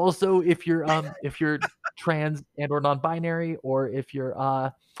 Also, if you're trans and or non-binary, or if you're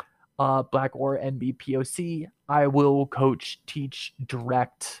Black or NBPOC, I will coach, teach,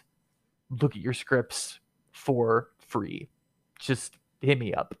 direct, look at your scripts for free. Just hit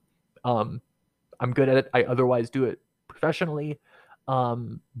me up. I'm good at it. I otherwise do it professionally,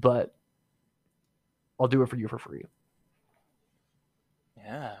 but I'll do it for you for free.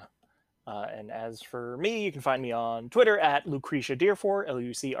 Yeah. And as for me, you can find me on Twitter at Lucretia Dear4,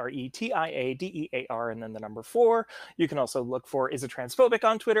 LUCRETIADEAR, and then the number 4. You can also look for Is It Transphobic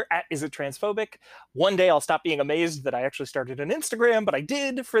on Twitter at Is It Transphobic. One day I'll stop being amazed that I actually started an Instagram, but I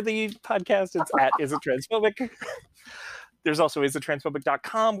did for the podcast. It's at Is It Transphobic. There's also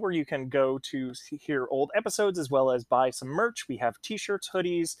isitransphobic.com, where you can go to hear old episodes as well as buy some merch. We have t-shirts,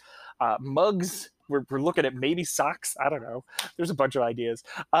 hoodies, mugs. We're looking at maybe socks. I don't know. There's a bunch of ideas.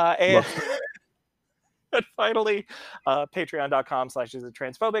 And finally,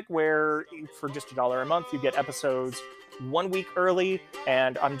 patreon.com/isitransphobic, where for just $1 a month, you get episodes 1 week early.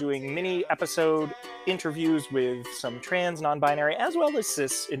 And I'm doing mini episode interviews with some trans, non-binary, as well as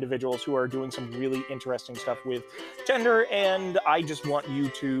cis individuals who are doing some really interesting stuff with gender. And I just want you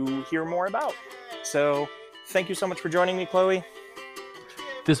to hear more about. So thank you so much for joining me, Chloe.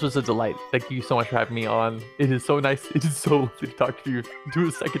 This was a delight. Thank you so much for having me on. It is so nice. It is so lovely to talk to you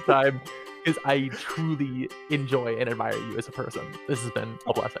a second time, because I truly enjoy and admire you as a person. This has been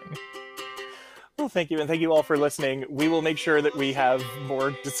a blessing. Well, thank you, and thank you all for listening. We will make sure that we have more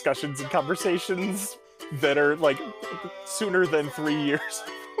discussions and conversations that are like sooner than 3 years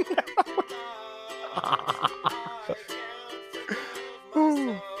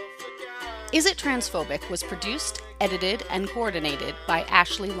Is It Transphobic was produced, edited, and coordinated by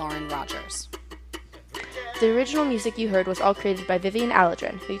Ashley Lauren Rogers. The original music you heard was all created by Vivian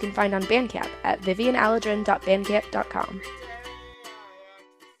Aladrin, who you can find on Bandcamp at vivianaladrin.bandcamp.com.